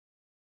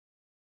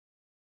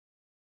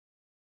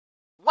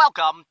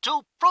Welcome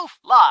to Proof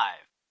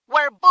Live,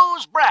 where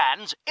booze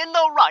brands in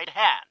the right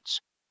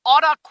hands.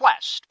 On a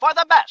quest for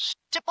the best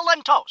tipple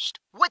and toast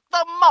with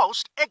the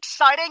most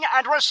exciting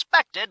and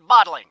respected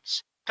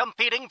bottlings.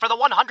 Competing for the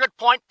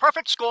 100-point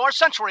Perfect Score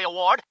Century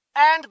Award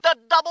and the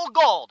double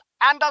gold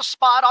and a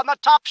spot on the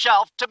top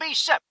shelf to be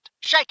sipped,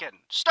 shaken,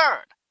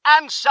 stirred,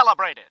 and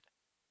celebrated.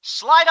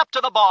 Slide up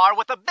to the bar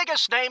with the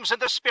biggest names in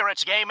the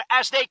spirits game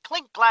as they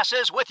clink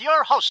glasses with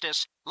your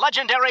hostess,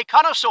 legendary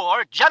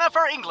connoisseur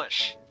Jennifer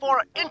English,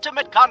 for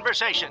intimate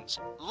conversations,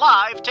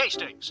 live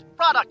tastings,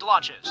 product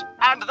launches,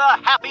 and the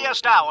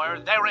happiest hour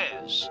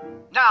there is.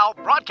 Now,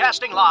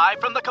 broadcasting live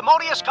from the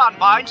commodious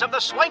confines of the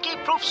swanky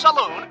Proof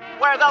Saloon,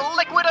 where the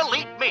liquid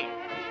elite meet,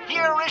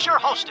 here is your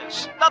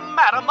hostess, the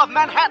Madam of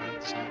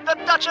Manhattans, the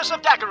Duchess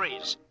of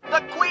Daiquiris,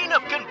 the Queen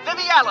of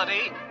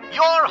Conviviality,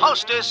 your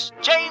hostess,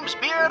 James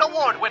Beard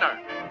Award winner,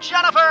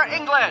 Jennifer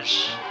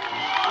English.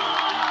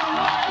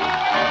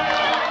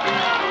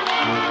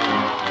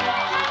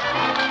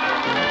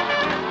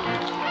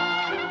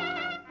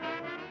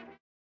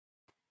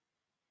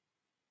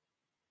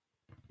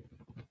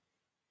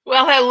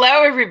 Well,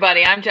 hello,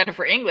 everybody. I'm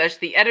Jennifer English,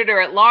 the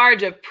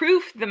editor-at-large of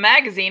Proof, the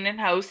magazine,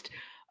 and host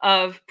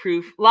of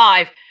Proof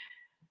Live.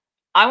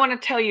 I want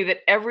to tell you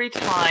that every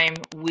time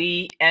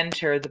we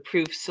enter the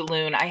Proof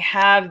Saloon, I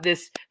have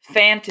this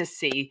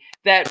fantasy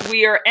that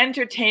we are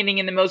entertaining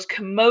in the most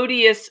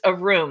commodious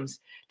of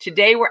rooms.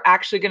 Today, we're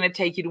actually going to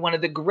take you to one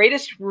of the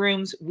greatest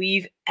rooms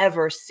we've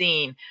ever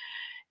seen.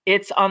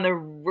 It's on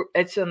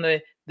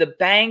the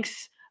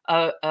banks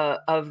of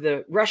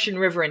the Russian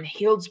River in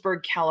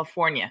Healdsburg,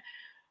 California.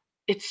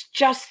 It's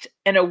just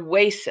an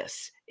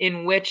oasis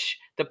in which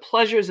the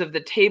pleasures of the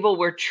table,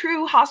 where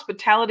true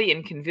hospitality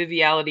and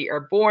conviviality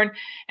are born.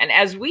 And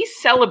as we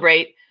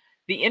celebrate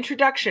the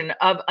introduction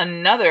of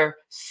another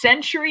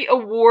Century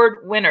Award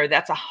winner,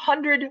 that's a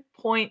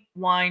 100-point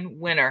wine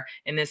winner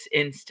in this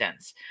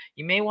instance.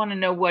 You may want to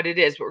know what it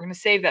is, but we're going to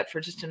save that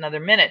for just another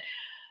minute.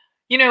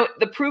 You know,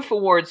 the Proof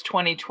Awards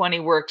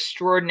 2020 were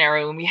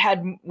extraordinary, and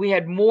we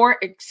had more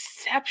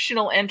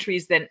exceptional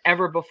entries than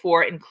ever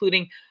before,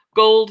 including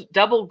gold,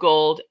 double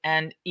gold,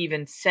 and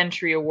even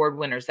Century Award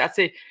winners. That's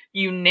a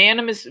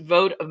unanimous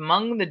vote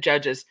among the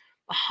judges.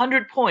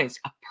 100 points,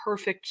 a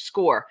perfect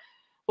score.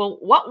 Well,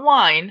 what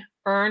wine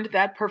earned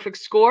that perfect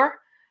score?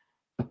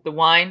 The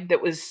wine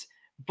that was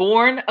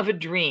born of a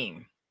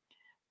dream.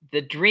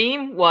 The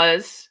dream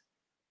was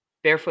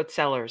Barefoot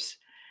Cellars.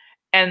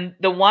 And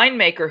the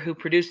winemaker who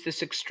produced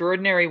this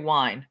extraordinary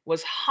wine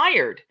was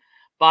hired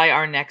by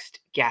our next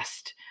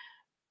guest.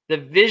 The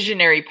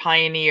visionary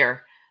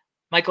pioneer,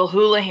 Michael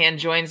Houlihan,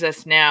 joins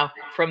us now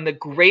from the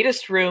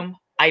greatest room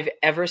I've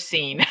ever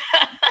seen.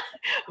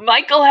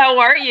 Michael, how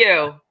are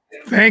you?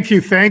 Thank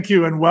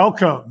you, and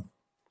welcome.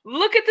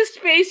 Look at the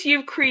space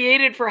you've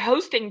created for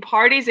hosting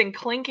parties and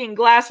clinking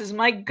glasses.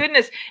 My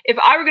goodness, if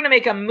I were going to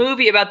make a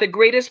movie about the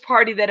greatest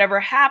party that ever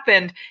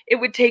happened, it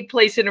would take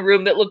place in a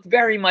room that looked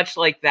very much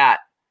like that.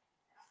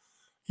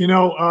 You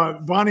know,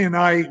 Bonnie and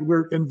I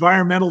were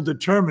environmental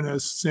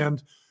determinists,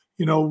 and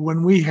you know,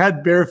 when we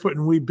had Barefoot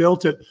and we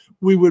built it,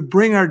 we would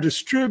bring our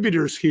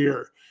distributors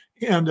here,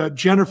 and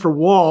Jennifer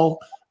Wall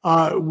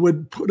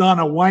would put on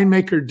a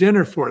winemaker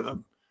dinner for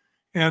them.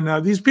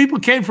 And these people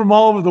came from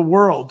all over the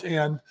world,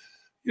 and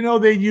you know,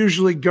 they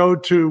usually go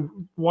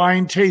to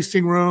wine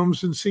tasting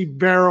rooms and see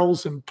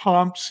barrels and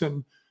pumps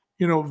and,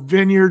 you know,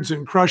 vineyards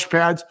and crush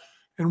pads.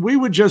 And we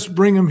would just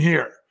bring them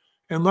here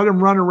and let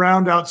them run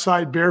around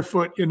outside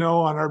barefoot, you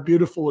know, on our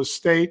beautiful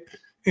estate,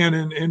 and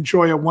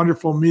enjoy a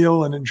wonderful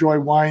meal and enjoy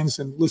wines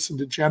and listen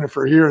to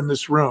Jennifer here in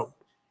this room.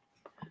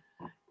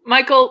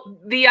 Michael,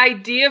 the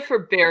idea for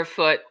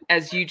Barefoot,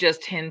 as you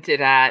just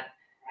hinted at,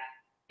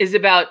 is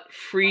about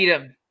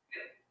freedom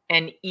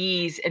and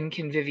ease and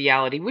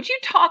conviviality. Would you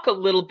talk a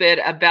little bit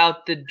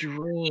about the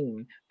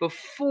dream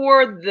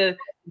before the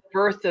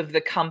birth of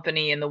the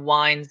company and the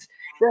wines?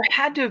 There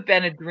had to have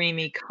been a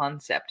dreamy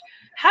concept.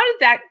 How did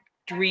that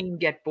dream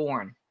get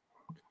born?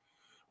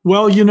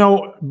 Well, you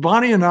know,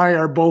 Bonnie and I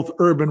are both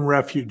urban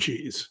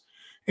refugees,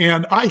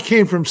 and I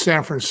came from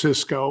San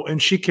Francisco and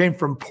she came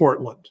from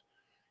Portland.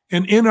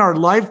 And in our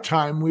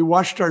lifetime, we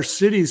watched our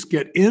cities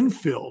get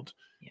infilled,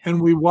 and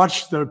we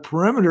watched the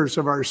perimeters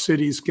of our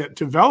cities get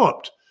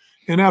developed.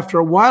 And after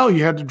a while,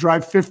 you had to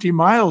drive 50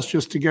 miles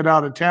just to get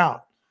out of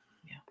town.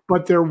 Yeah.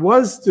 But there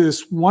was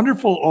this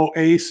wonderful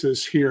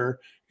oasis here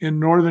in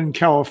Northern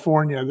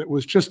California that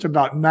was just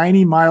about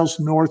 90 miles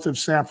north of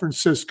San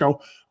Francisco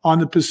on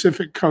the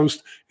Pacific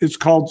coast. It's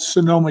called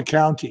Sonoma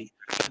County.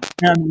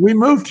 And we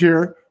moved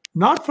here,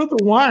 not for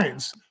the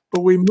wines,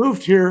 but we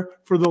moved here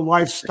for the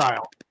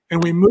lifestyle.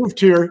 And we moved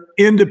here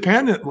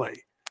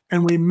independently,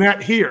 and we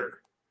met here.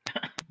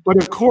 But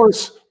of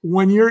course,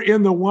 when you're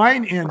in the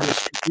wine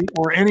industry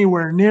or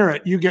anywhere near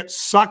it, you get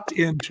sucked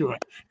into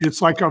it. It's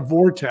like a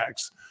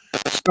vortex.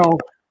 So,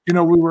 you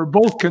know, we were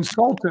both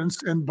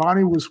consultants, and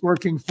Bonnie was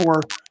working for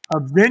a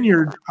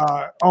vineyard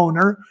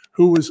owner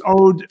who was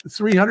owed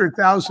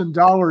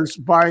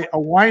 $300,000 by a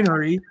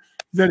winery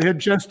that had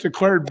just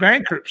declared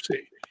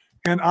bankruptcy.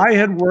 And I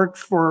had worked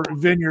for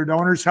vineyard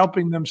owners,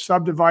 helping them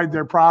subdivide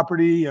their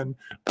property and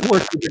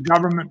work with the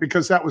government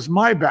because that was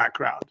my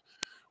background.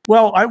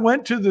 Well, I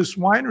went to this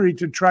winery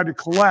to try to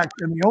collect,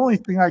 and the only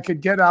thing I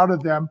could get out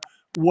of them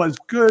was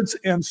goods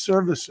and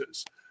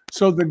services.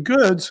 So the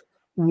goods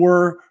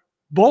were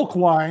bulk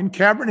wine,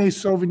 Cabernet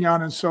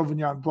Sauvignon and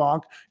Sauvignon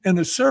Blanc, and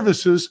the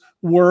services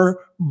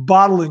were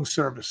bottling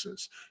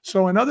services.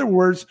 So in other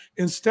words,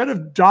 instead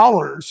of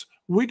dollars,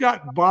 we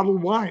got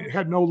bottled wine. It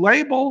had no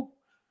label,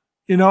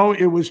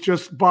 it was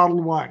just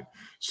bottled wine.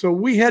 So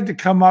we had to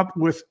come up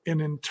with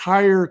an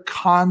entire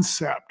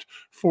concept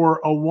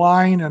for a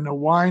wine and a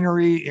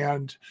winery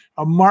and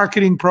a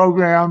marketing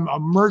program, a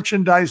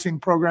merchandising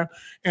program,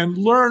 and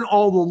learn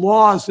all the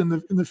laws in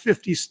the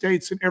 50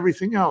 states and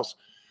everything else.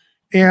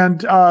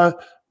 And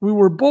we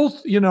were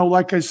both,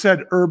 like I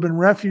said, urban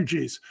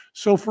refugees.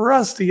 So for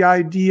us, the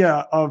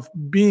idea of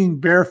being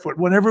barefoot,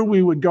 whenever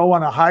we would go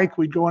on a hike,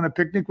 we'd go on a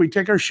picnic, we'd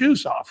take our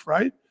shoes off,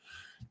 right?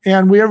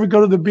 And we ever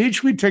go to the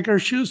beach, we'd take our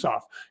shoes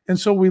off. And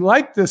so we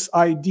like this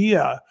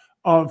idea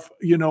of,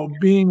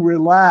 being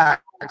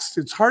relaxed.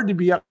 It's hard to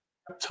be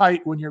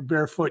uptight when you're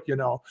barefoot,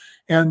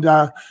 And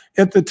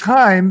at the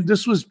time,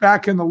 this was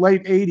back in the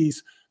late 80s,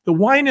 the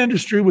wine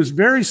industry was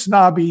very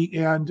snobby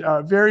and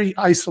very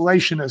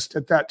isolationist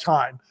at that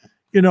time.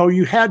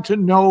 You had to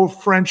know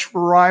French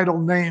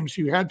varietal names.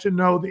 You had to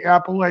know the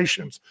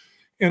appellations.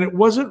 And it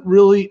wasn't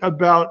really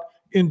about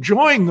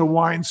enjoying the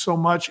wine so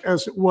much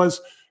as it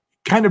was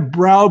kind of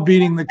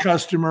browbeating the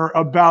customer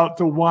about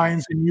the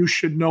wines, and you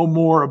should know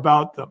more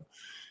about them.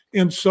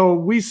 And so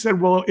we said,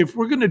 well, if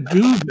we're going to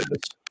do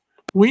this,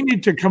 we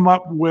need to come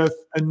up with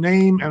a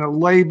name and a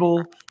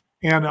label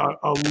and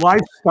a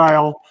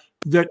lifestyle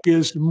that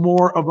is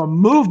more of a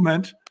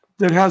movement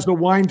that has a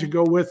wine to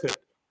go with it.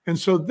 And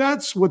so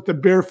that's what the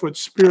Barefoot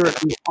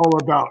Spirit is all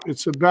about.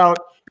 It's about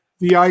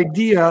the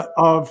idea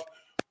of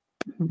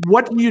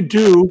what do you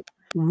do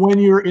when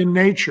you're in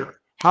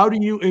nature? How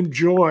do you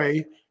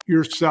enjoy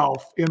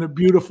yourself in a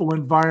beautiful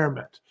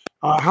environment?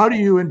 How do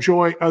you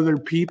enjoy other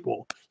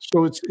people?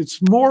 So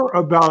it's more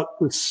about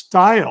the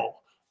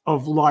style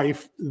of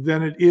life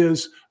than it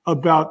is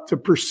about the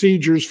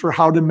procedures for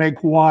how to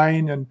make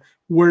wine and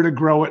where to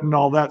grow it and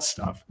all that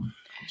stuff.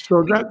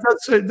 So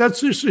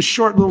that's just a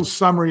short little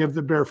summary of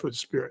the Barefoot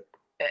Spirit.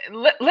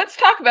 Let's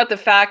talk about the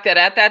fact that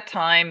at that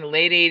time,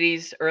 late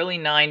 80s, early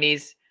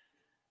 90s,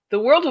 the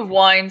world of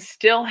wine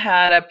still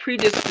had a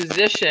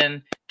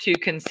predisposition to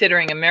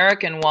considering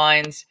American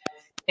wines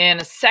in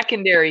a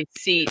secondary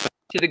seat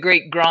to the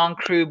great Grand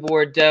Cru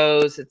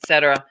Bordeaux,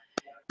 etc.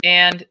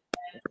 And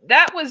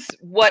that was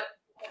what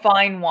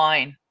fine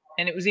wine,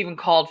 and it was even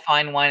called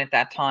fine wine at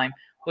that time,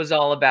 was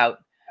all about.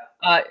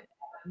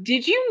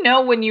 Did you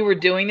know when you were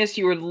doing this,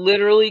 you were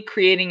literally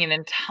creating an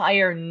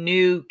entire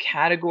new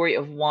category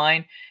of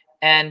wine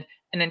and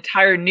an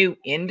entire new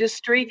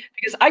industry?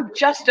 Because I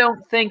just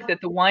don't think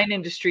that the wine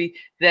industry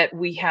that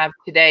we have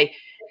today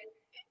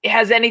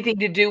has anything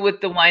to do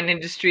with the wine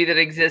industry that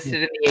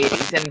existed in the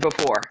 80s and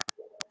before.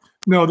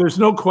 No, there's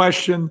no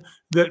question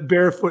that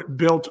Barefoot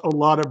built a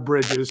lot of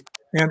bridges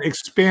and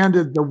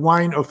expanded the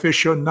wine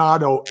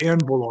aficionado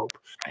envelope.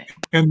 Right.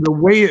 And the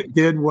way it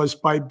did was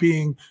by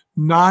being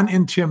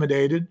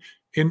non-intimidating.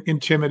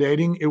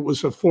 It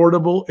was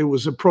affordable, it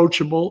was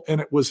approachable,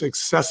 and it was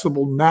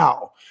accessible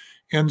now.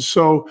 And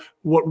so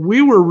what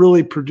we were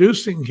really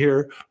producing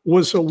here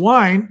was a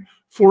wine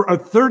for a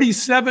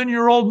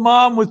 37-year-old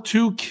mom with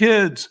 2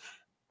 kids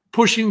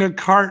pushing a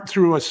cart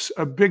through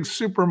a big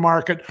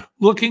supermarket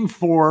looking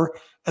for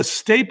a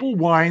staple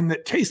wine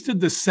that tasted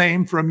the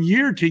same from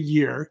year to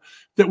year,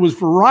 that was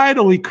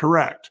varietally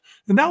correct.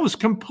 And that was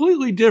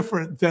completely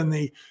different than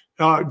the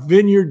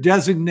vineyard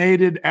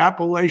designated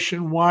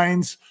appellation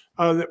wines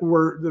that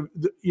were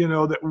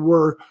that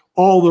were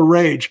all the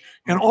rage.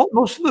 And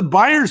most of the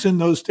buyers in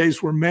those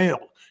days were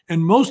male,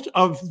 and most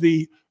of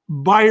the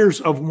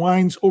buyers of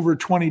wines over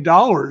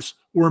 $20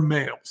 were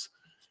males.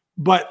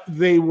 But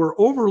they were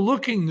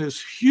overlooking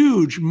this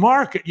huge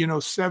market.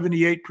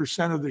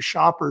 78% of the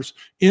shoppers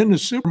in the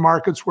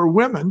supermarkets were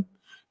women.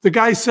 The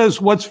guy says,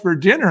 "What's for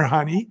dinner,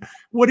 honey?"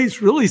 What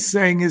he's really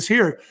saying is,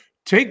 here,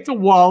 take the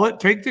wallet,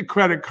 take the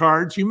credit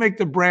cards, you make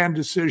the brand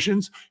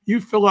decisions, you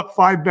fill up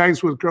 5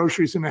 bags with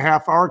groceries in a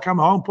half hour, come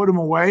home, put them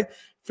away,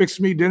 fix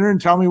me dinner, and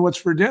tell me what's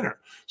for dinner.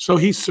 So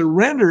he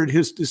surrendered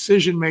his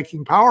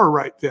decision-making power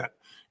right then.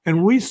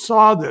 And we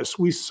saw this.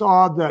 We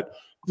saw that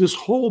this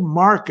whole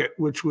market,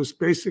 which was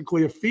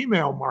basically a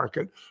female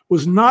market,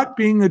 was not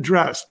being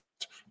addressed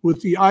with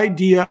the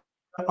idea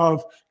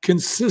of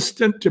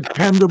consistent,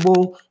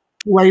 dependable,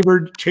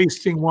 flavored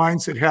tasting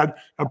wines that had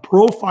a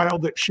profile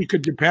that she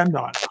could depend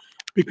on.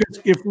 Because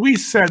if we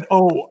said,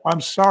 "Oh,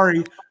 I'm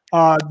sorry,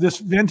 this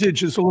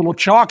vintage is a little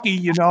chalky,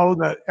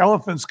 the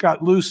elephants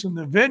got loose in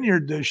the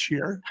vineyard this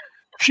year,"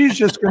 she's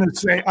just going to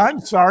say,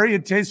 "I'm sorry,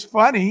 it tastes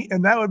funny,"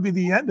 and that would be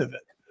the end of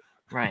it.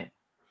 Right.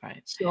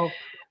 So,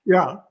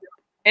 yeah.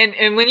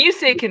 And when you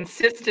say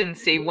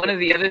consistency, one of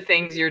the other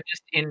things you're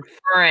just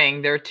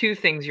inferring, there are 2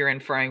 things you're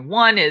inferring.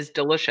 One is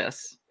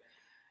delicious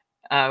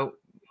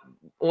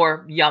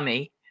or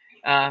yummy.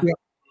 Uh, Yeah.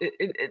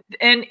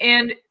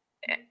 and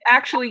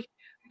actually,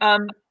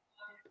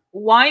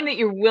 wine that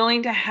you're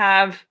willing to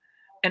have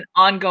an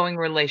ongoing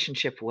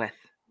relationship with.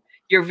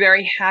 You're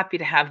very happy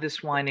to have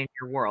this wine in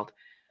your world.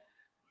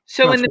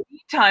 So in That's the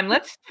meantime,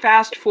 let's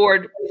fast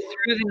forward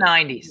through the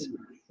 90s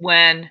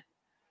when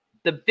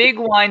the big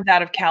wines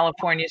out of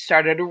California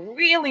started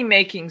really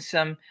making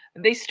some.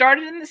 They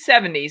started in the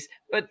 70s,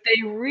 but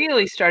they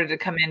really started to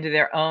come into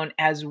their own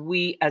as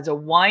we, as a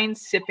wine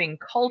sipping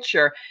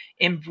culture,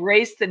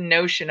 embraced the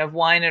notion of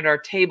wine at our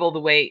table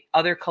the way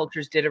other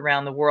cultures did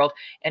around the world.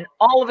 And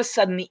all of a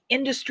sudden, the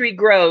industry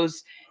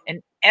grows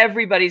and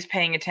everybody's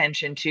paying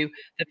attention to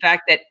the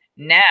fact that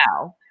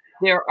now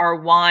there are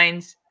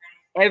wines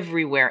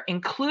everywhere,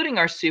 including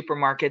our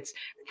supermarkets,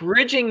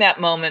 bridging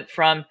that moment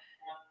from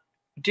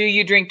do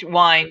you drink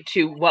wine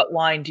to what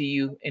wine do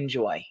you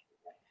enjoy?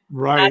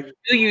 Not right.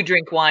 do you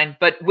drink wine,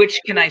 but which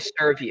can I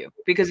serve you?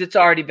 Because it's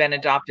already been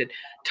adopted.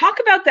 Talk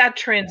about that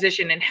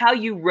transition and how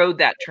you rode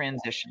that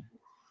transition.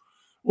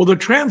 Well, the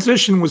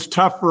transition was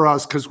tough for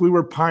us because we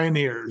were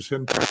pioneers,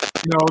 and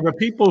the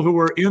people who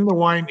were in the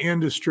wine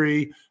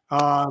industry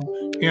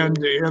and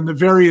the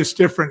various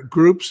different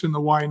groups in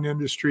the wine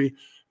industry,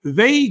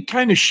 they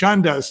kind of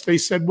shunned us. They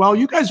said, "Well,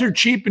 you guys are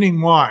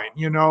cheapening wine,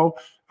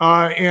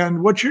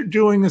 and what you're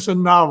doing is a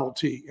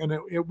novelty, and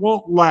it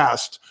won't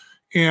last."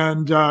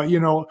 And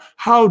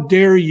how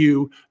dare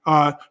you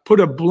put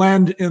a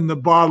blend in the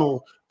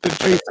bottle that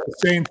tastes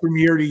the same from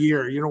year to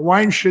year?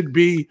 Wine should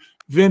be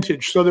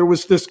vintage. So there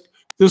was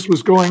this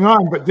was going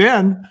on. But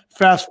then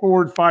fast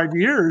forward 5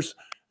 years,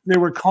 they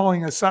were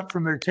calling us up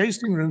from their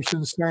tasting rooms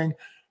and saying,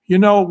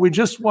 we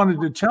just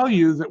wanted to tell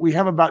you that we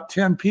have about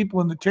 10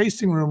 people in the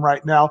tasting room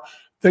right now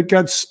that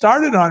got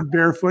started on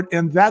Barefoot,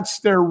 and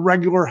that's their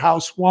regular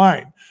house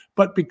wine.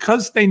 But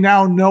because they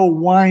now know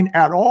wine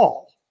at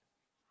all,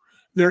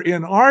 they're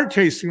in our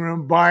tasting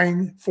room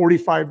buying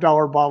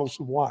 $45 bottles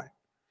of wine.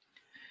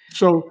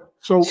 So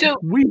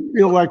we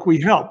feel like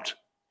we helped.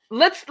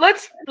 Let's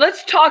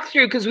talk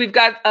through, because we've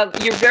got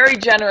you're very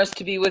generous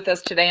to be with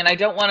us today, and I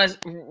don't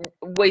want to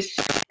waste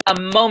a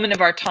moment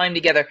of our time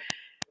together.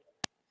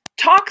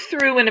 Talk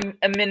through in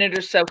a minute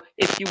or so,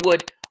 if you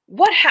would,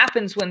 what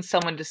happens when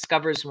someone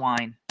discovers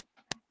wine?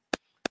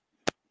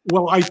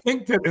 Well, I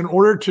think that in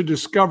order to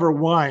discover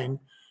wine,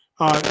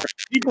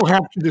 people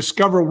have to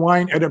discover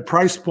wine at a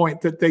price point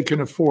that they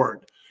can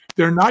afford.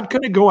 They're not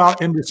going to go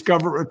out and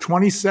discover a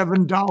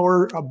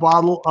 $27 a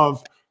bottle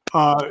of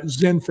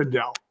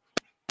Zinfandel.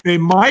 They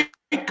might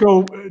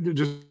go to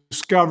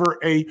discover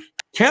a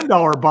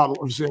 $10 bottle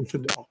of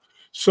Zinfandel.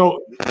 So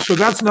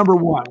that's number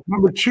one.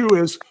 Number two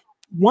is,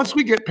 once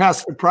we get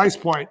past the price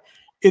point,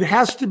 it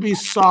has to be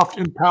soft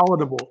and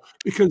palatable,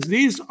 because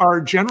these are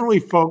generally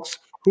folks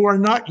who are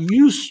not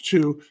used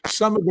to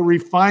some of the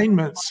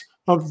refinements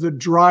of the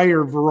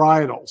drier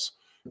varietals.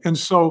 And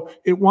so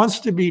it wants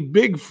to be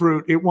big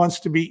fruit. It wants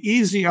to be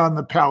easy on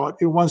the palate.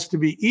 It wants to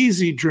be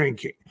easy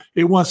drinking.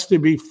 It wants to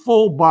be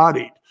full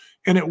bodied.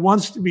 And it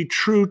wants to be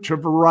true to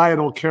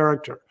varietal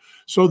character.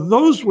 So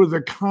those were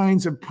the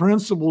kinds of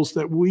principles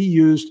that we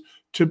used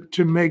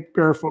to make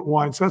Barefoot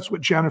wines. That's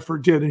what Jennifer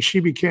did, and she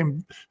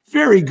became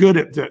very good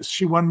at this.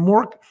 She won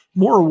more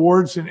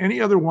awards than any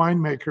other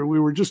winemaker.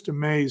 We were just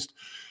amazed.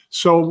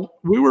 So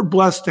we were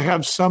blessed to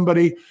have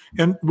somebody.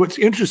 And what's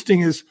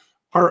interesting is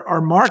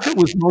our market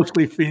was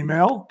mostly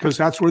female, because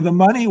that's where the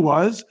money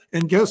was.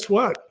 And guess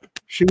what?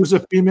 She was a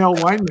female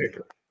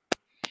winemaker.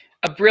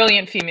 A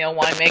brilliant female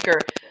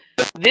winemaker.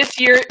 This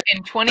year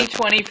in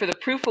 2020 for the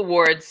Proof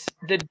Awards,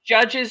 the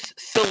judges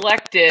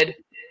selected,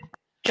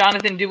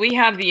 Jonathan, do we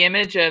have the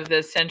image of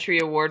the Century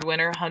Award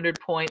winner,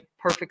 100-point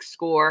perfect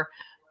score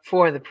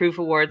for the Proof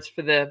Awards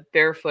for the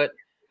Barefoot?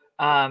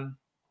 Have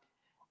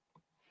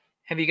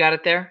you got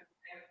it there?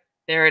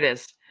 There it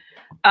is.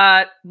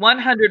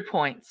 100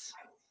 points,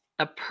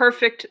 a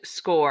perfect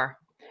score.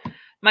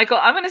 Michael,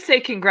 I'm going to say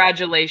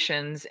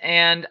congratulations.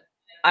 And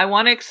I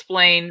want to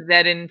explain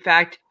that, in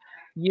fact,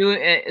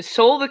 you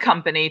sold the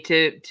company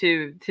to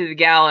the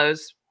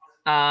gallows,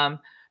 but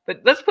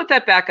let's put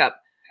that back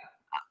up.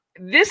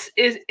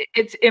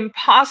 It's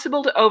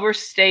impossible to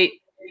overstate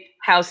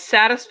how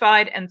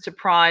satisfied and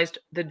surprised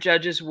the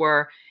judges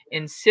were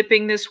in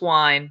sipping this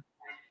wine.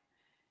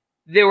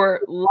 There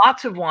were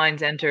lots of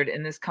wines entered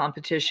in this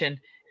competition,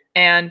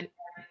 and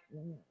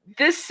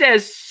this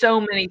says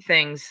so many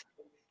things,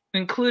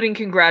 including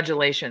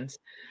congratulations.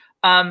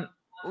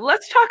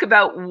 Let's talk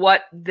about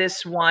what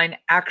this wine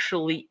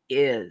actually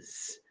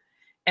is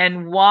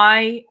and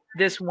why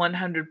this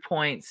 100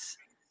 points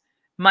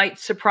might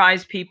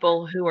surprise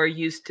people who are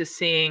used to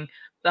seeing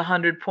the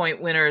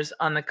 100-point winners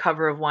on the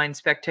cover of Wine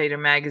Spectator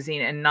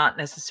magazine and not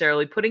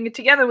necessarily putting it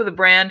together with a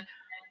brand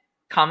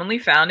commonly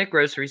found at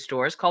grocery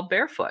stores called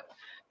Barefoot.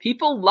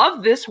 People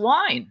love this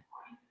wine,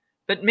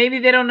 but maybe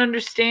they don't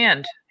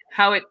understand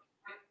how it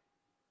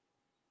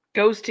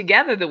goes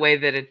together the way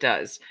that it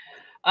does.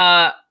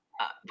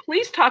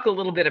 Please talk a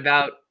little bit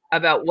about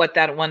what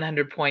that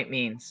 100-point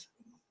means.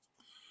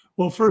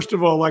 Well, first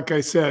of all, like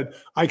I said,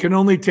 I can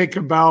only take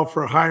a bow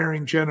for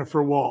hiring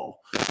Jennifer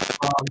Wall.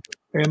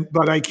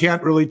 But I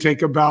can't really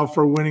take a bow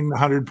for winning the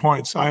 100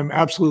 points. I'm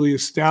absolutely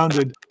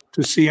astounded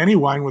to see any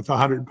wine with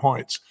 100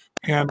 points.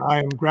 And I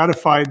am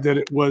gratified that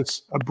it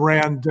was a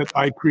brand that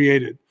I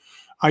created.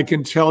 I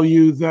can tell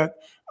you that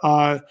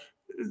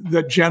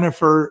that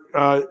Jennifer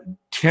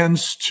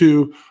tends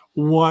to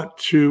want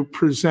to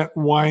present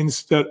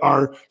wines that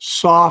are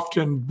soft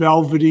and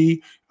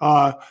velvety,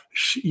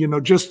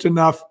 just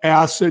enough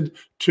acid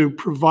to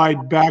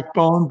provide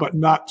backbone, but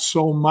not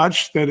so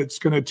much that it's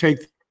going to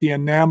take the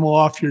enamel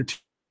off your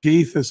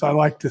teeth, as I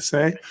like to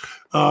say,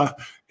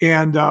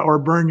 or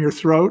burn your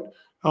throat.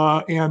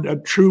 And a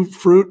true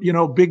fruit,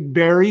 big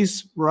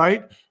berries,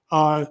 right?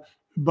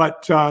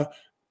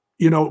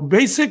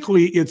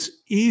 Basically it's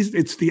easy.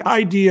 It's the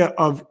idea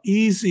of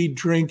easy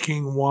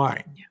drinking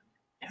wine.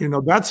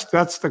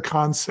 That's the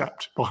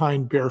concept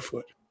behind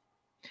Barefoot.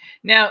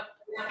 Now,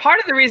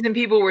 part of the reason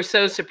people were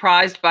so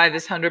surprised by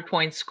this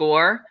 100-point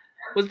score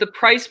was the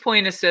price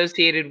point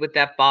associated with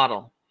that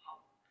bottle.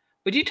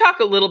 Would you talk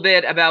a little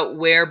bit about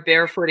where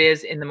Barefoot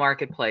is in the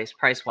marketplace,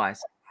 price-wise?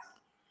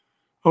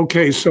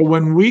 Okay, so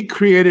when we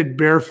created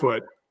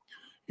Barefoot,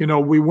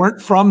 we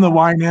weren't from the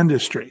wine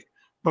industry,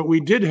 but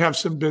we did have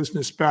some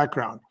business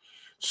background.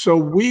 So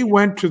we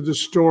went to the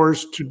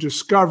stores to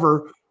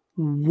discover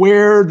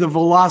where the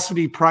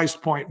velocity price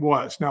point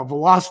was. Now,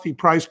 velocity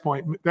price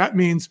point, that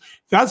means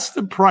that's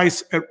the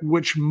price at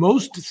which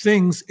most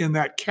things in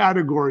that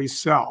category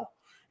sell.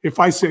 If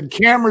I said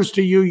cameras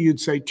to you, you'd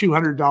say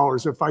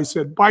 $200. If I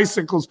said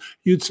bicycles,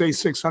 you'd say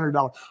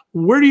 $600.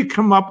 Where do you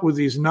come up with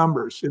these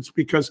numbers? It's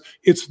because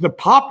it's the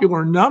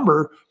popular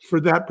number for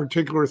that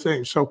particular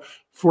thing. So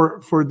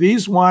for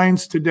these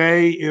wines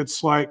today,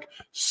 it's like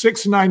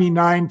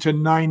 $6.99 to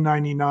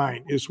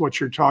 $9.99 is what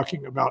you're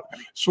talking about.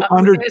 So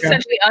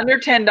essentially under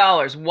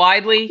 $10,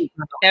 widely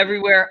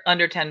everywhere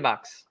under $10.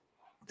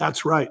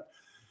 That's right.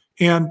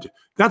 And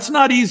that's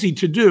not easy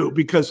to do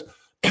because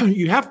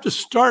you have to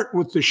start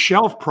with the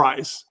shelf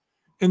price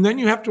and then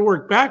you have to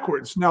work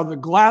backwards. Now, the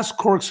glass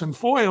corks and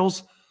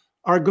foils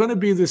are going to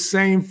be the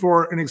same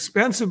for an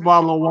expensive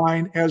bottle of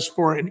wine as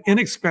for an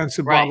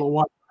inexpensive bottle of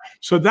wine.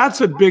 So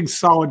that's a big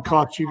solid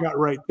cost you got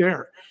right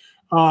there.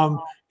 And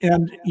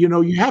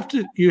you have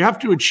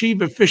to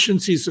achieve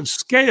efficiencies of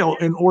scale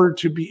in order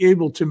to be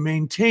able to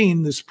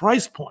maintain this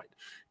price point.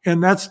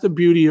 And that's the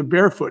beauty of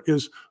Barefoot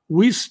is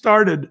we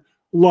started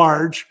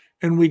large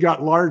and we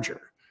got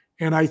larger.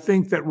 And I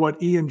think that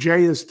what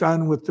E&J has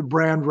done with the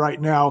brand right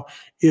now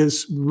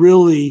is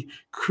really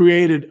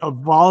created a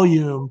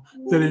volume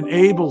that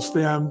enables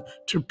them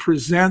to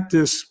present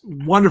this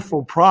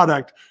wonderful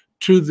product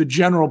to the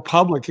general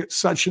public at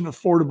such an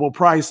affordable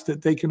price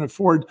that they can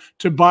afford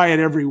to buy it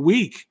every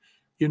week.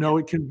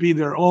 It can be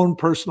their own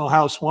personal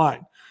house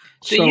wine.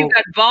 So you've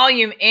got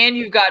volume and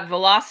you've got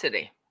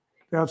velocity.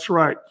 That's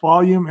right.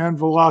 Volume and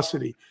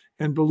velocity.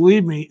 And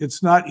believe me,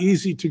 it's not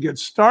easy to get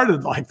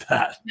started like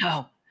that.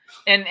 No.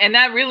 And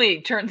that really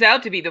turns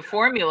out to be the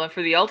formula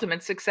for the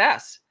ultimate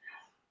success.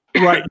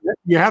 Right.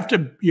 You have to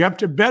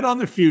bet on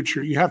the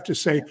future. You have to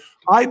say,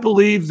 I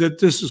believe that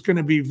this is going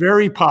to be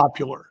very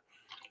popular.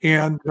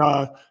 And,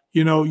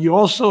 you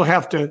also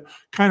have to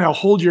kind of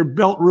hold your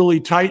belt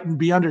really tight and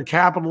be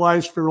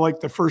undercapitalized for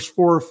like the first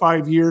 4 or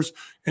 5 years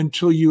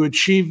until you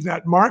achieve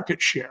that market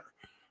share.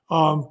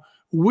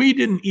 We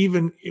didn't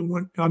even,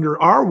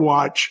 under our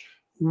watch,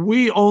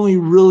 we only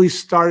really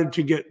started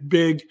to get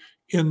big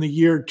in the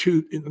year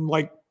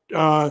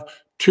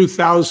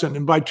 2000.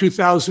 And by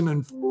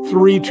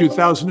 2003,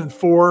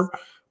 2004,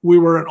 we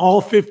were in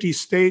all 50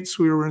 states.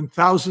 We were in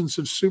thousands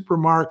of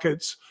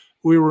supermarkets.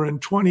 We were in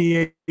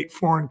 28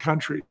 foreign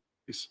countries.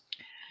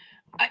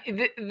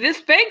 This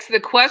begs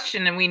the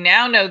question, and we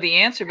now know the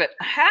answer, but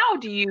how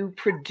do you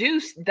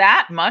produce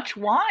that much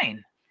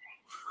wine?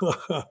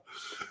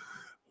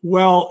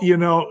 Well,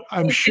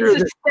 I'm sure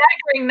it's a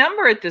staggering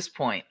number at this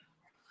point.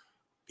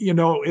 It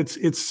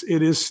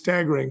is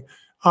staggering.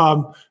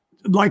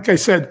 Like I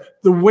said,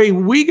 the way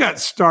we got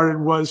started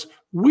was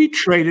we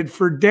traded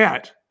for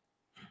debt,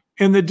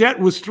 and the debt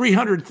was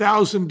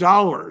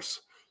 $300,000.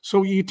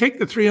 So you take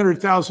the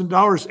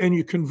 $300,000 and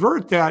you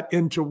convert that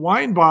into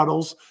wine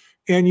bottles,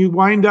 and you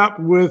wind up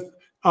with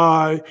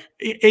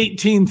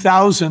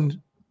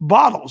 18,000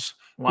 bottles.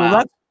 Wow.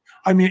 Well,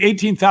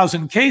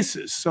 18,000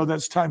 cases. So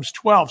that's times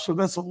 12. So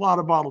that's a lot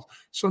of bottles.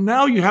 So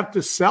now you have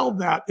to sell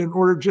that in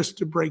order just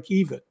to break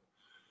even.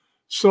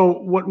 So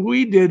what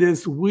we did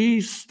is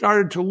we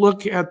started to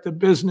look at the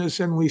business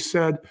and we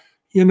said,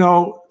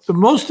 the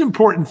most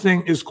important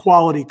thing is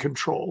quality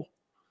control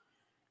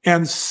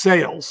and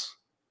sales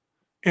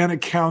and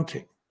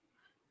accounting.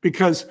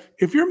 Because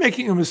if you're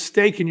making a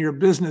mistake in your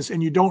business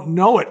and you don't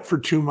know it for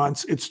 2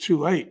 months, it's too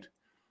late.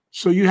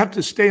 So you have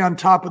to stay on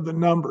top of the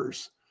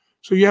numbers.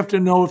 So you have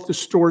to know if the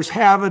stores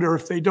have it or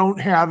if they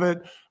don't have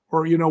it,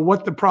 or,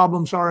 what the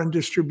problems are in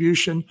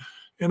distribution.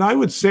 And I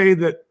would say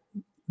that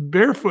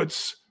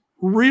Barefoot's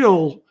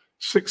real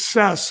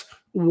success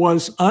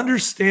was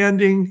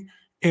understanding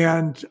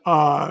and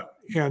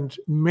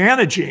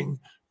managing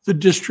the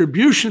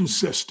distribution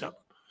system.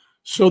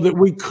 so that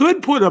we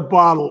could put a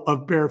bottle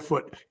of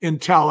Barefoot in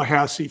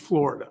Tallahassee,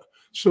 Florida.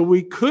 So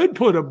we could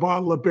put a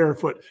bottle of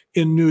Barefoot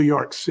in New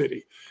York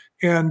City,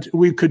 and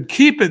we could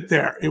keep it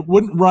there. It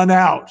wouldn't run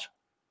out.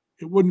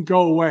 It wouldn't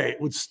go away.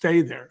 It would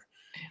stay there.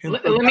 And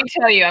let me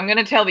tell you, I'm going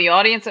to tell the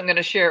audience, I'm going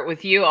to share it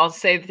with you. I'll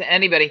say to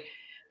anybody,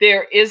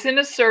 there isn't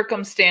a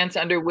circumstance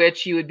under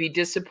which you would be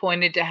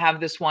disappointed to have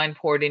this wine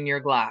poured in your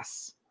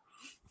glass.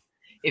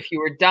 If you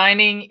were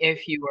dining,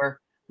 if you were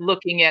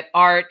looking at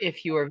art,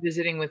 if you were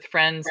visiting with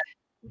friends,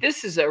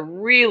 this is a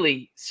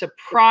really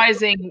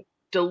surprising,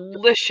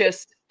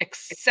 delicious,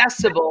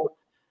 accessible,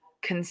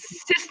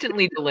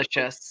 consistently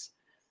delicious,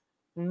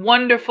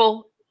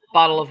 wonderful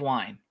bottle of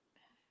wine.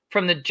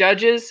 From the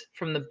judges,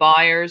 from the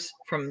buyers,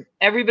 from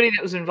everybody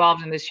that was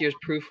involved in this year's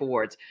Proof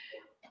Awards.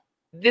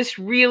 This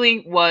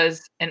really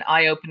was an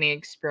eye-opening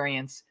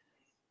experience.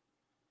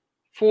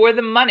 For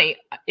the money,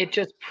 it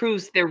just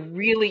proves there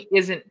really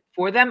isn't,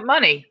 for that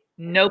money,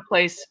 no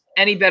place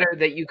any better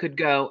that you could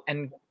go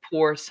and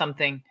pour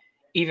something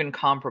even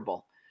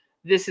comparable.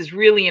 This is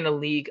really in a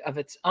league of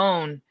its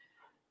own.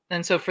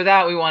 And so for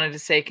that, we wanted to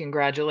say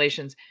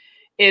congratulations.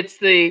 It's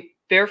the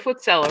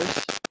Barefoot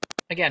Cellars,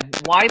 again,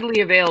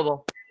 widely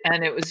available.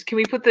 And it was, can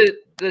we put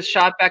the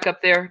shot back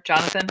up there,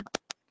 Jonathan?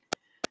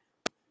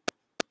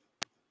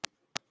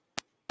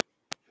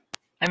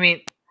 I mean,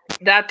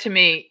 that to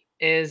me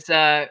is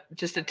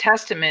just a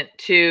testament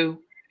to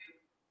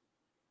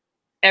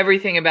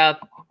everything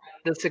about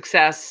the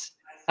success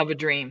of a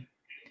dream.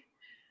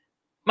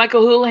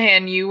 Michael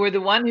Houlihan, you were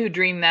the one who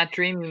dreamed that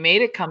dream. You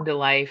made it come to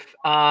life.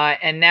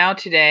 And now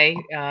today,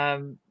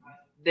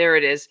 there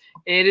it is.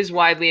 It is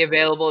widely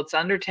available. It's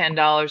under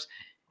 $10.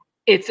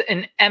 It's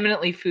an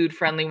eminently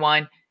food-friendly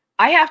wine.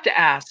 I have to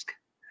ask,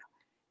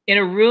 in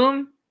a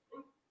room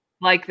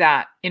like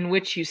that, in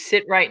which you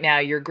sit right now,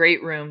 your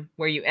great room,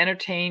 where you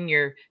entertain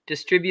your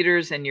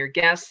distributors and your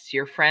guests,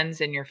 your friends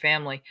and your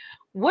family,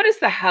 what is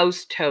the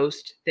house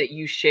toast that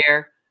you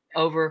share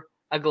over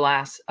a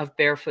glass of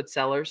Barefoot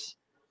Cellars?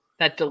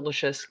 That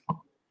delicious.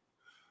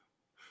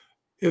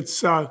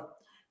 It's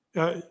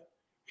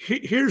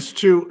here's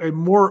to a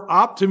more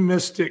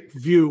optimistic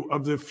view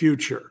of the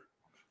future.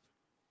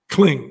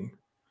 Cling,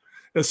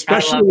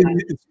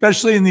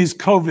 especially in these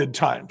COVID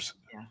times.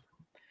 Yeah.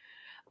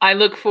 I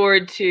look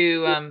forward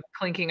to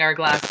clinking our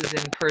glasses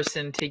in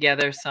person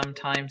together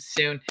sometime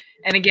soon.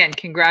 And again,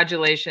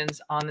 congratulations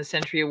on the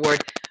Century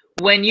Award.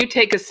 When you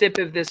take a sip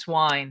of this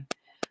wine,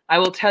 I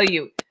will tell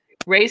you,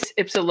 res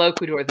ipsa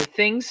loquitur, the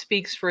thing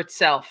speaks for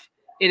itself.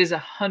 It is a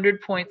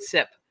 100-point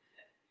sip.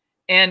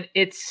 And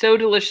it's so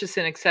delicious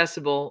and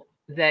accessible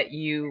that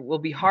you will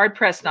be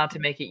hard-pressed not to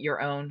make it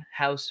your own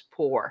house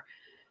pour.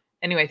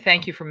 Anyway,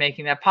 thank you for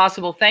making that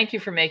possible. Thank you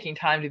for making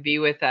time to be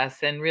with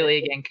us. And really,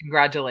 again,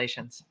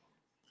 congratulations.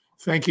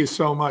 Thank you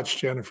so much,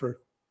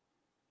 Jennifer.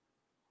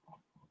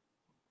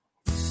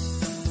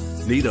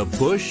 Need a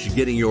push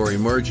getting your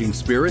emerging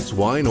spirits,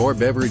 wine, or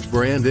beverage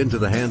brand into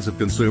the hands of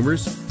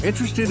consumers?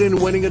 Interested in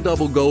winning a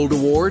double gold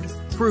award?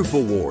 Proof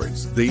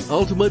Awards, the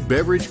ultimate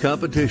beverage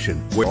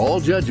competition where all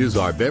judges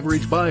are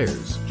beverage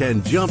buyers,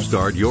 can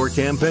jumpstart your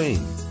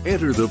campaign.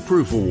 Enter the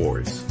Proof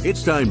Awards.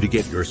 It's time to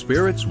get your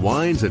spirits,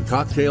 wines, and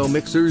cocktail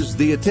mixers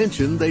the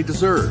attention they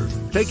deserve.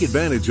 Take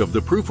advantage of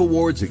the Proof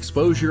Awards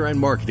exposure and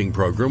marketing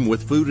program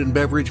with Food and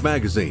Beverage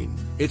magazine.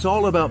 It's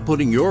all about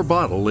putting your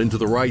bottle into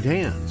the right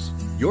hands.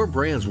 Your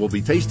brands will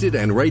be tasted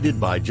and rated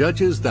by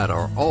judges that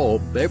are all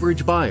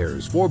beverage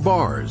buyers for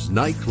bars,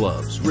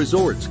 nightclubs,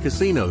 resorts,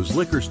 casinos,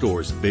 liquor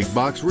stores, big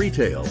box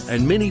retail,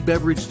 and many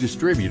beverage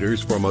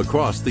distributors from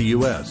across the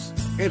U.S.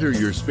 Enter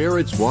your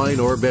spirits, wine,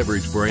 or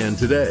beverage brand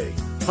today.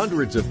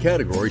 Hundreds of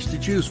categories to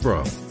choose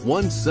from.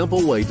 One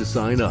simple way to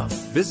sign up.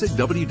 Visit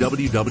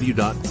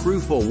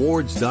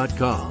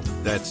www.proofawards.com.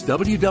 That's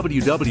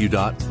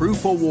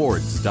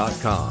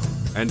www.proofawards.com.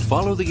 And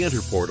follow the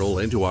Enter portal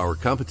into our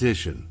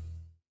competition.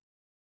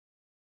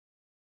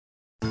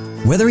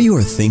 Whether you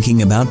are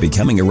thinking about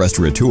becoming a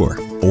restaurateur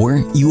or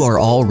you are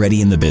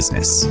already in the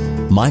business,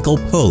 Michael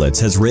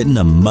Politz has written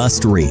a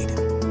must-read,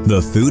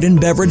 The Food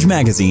and Beverage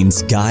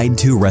Magazine's Guide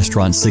to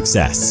Restaurant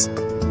Success.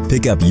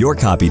 Pick up your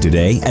copy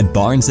today at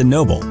Barnes &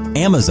 Noble,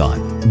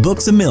 Amazon,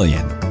 Books A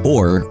Million,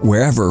 or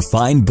wherever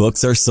fine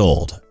books are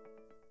sold.